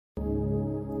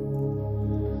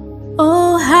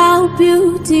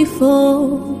beautiful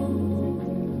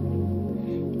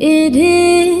it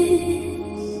is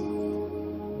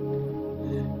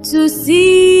to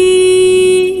see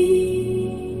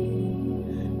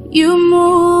you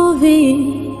moving.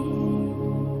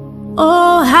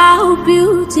 Oh, how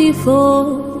beautiful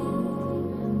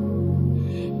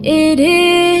it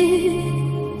is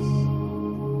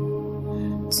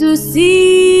to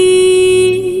see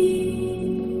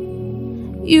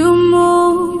you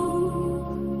move.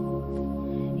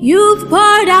 You've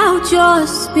poured out your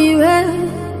spirit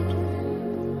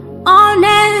on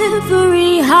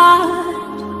every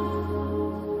heart.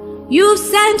 You've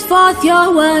sent forth your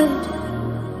word,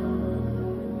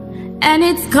 and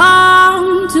it's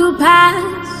come to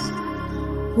pass.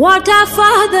 What our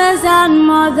fathers and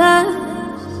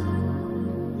mothers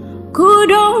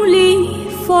could only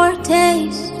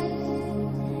foretaste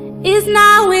is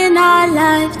now in our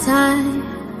lifetime.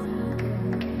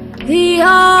 The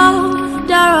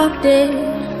order of day,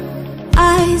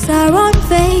 eyes are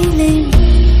unveiling,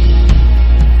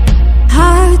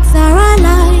 hearts are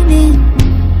aligning,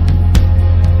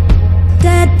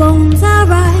 dead bones are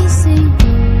rising.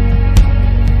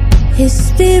 His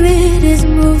spirit is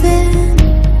moving,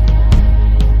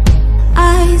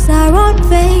 eyes are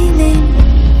unveiling,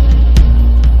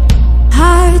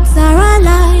 hearts are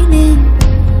aligning,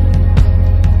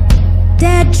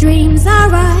 dead dreams are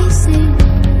rising.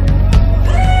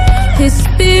 His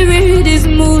spirit is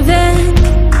moving,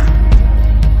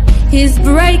 he's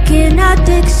breaking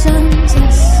addictions,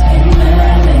 yes,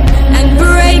 and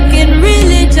breaking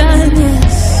religion,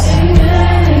 yes.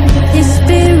 His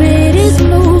spirit is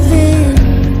moving,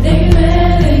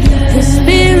 his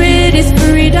spirit is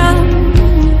freedom,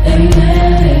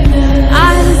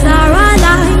 eyes are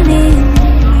aligning,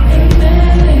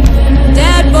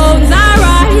 dead bones are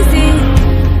rising.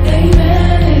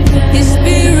 His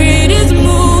spirit is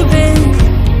moving,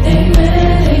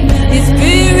 his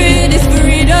spirit is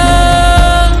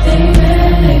freedom,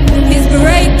 he's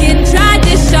breaking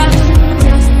tradition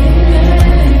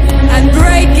and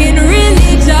breaking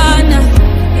religion.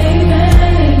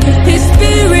 His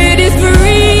spirit is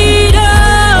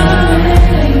freedom,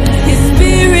 his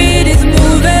spirit is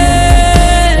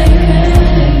moving.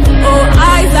 Oh,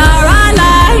 eyes are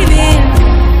aligning,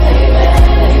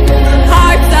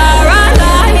 hearts are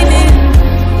aligning,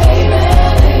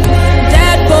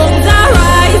 dead bones are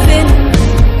rising.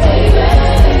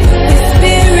 His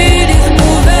spirit is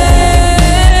moving,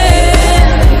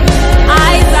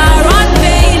 eyes are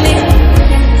unveiling,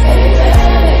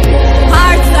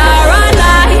 hearts are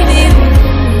aligning,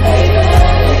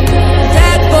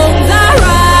 dead bones are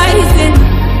rising.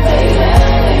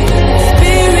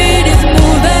 Spirit is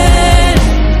moving,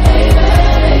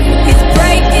 he's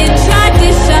breaking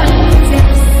traditions,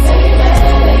 yes,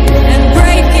 and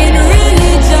breaking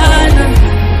religion.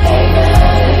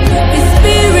 His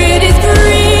spirit is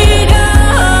freedom,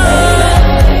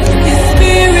 his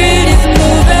spirit is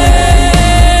moving.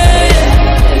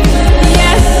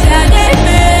 Yes and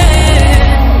amen,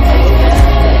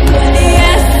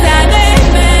 yes and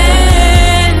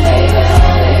amen,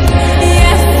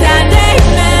 yes and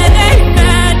amen,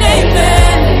 amen,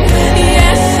 amen,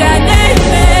 yes and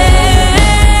amen.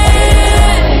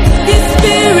 His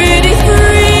spirit is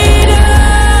freedom,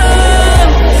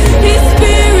 his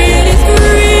spirit is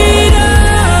freedom,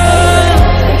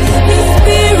 his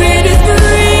spirit is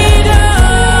freedom,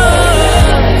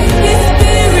 his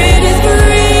spirit is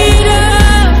freedom.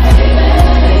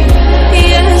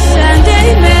 Yes and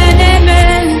amen,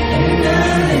 amen,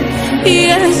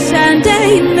 yes and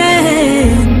amen,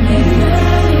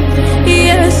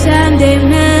 yes and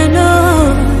amen.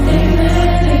 Oh,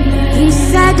 he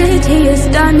said it, he has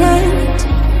done it.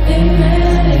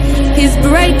 He's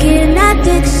breaking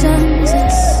addictions,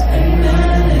 yes,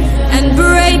 and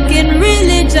breaking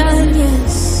religion,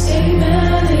 yes.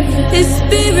 His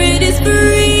spirit is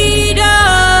freedom,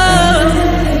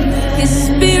 his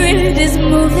spirit is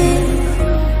moving.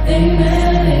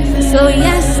 So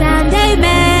yes and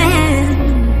amen,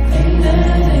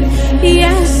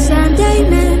 yes and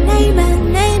amen,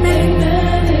 amen, amen,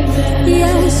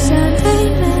 yes and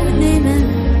amen, amen,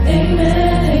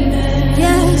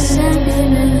 yes and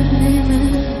amen,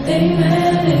 amen.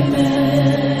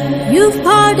 You've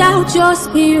poured out your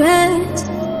spirit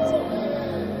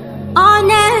on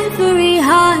every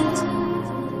heart.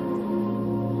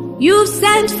 You've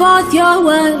sent forth your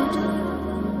word,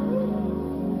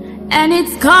 and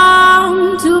it's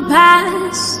come to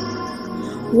pass.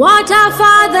 What our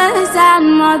fathers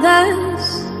and mothers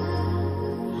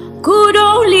could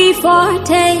only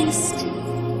foretaste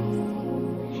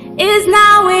is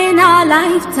now in our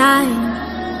lifetime.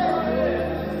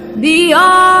 the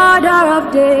order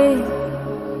of day.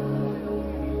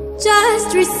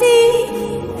 Just receive.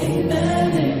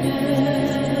 Amen,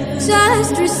 amen.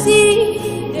 Just receive.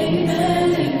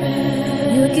 Amen,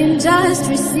 amen. You can just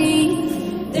receive.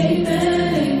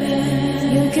 Amen,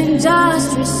 amen. You can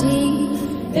just receive.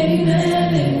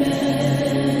 Amen,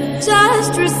 amen.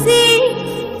 Just receive.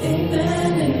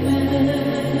 Amen,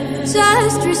 amen.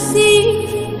 Just receive.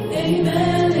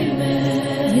 Amen,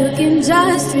 amen. You can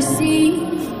just receive.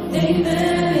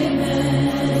 Amen,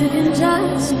 amen. You can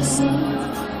just receive.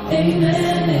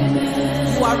 Amen,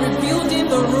 amen. You are rebuilding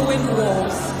the ruined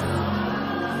walls.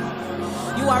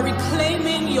 You are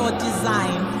reclaiming your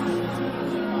design.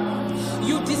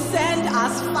 You descend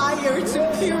as fire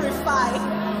to purify.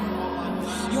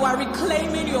 You are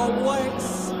reclaiming your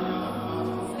words.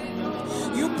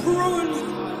 You prune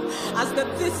as the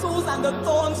thistles and the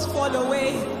thorns fall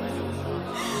away,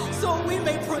 so we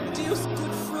may produce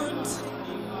good fruit.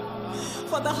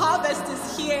 For the harvest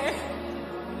is here.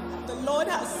 The Lord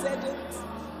has said it,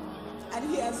 and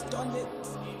He has done it.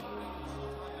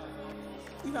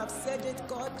 You have said it,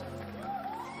 God.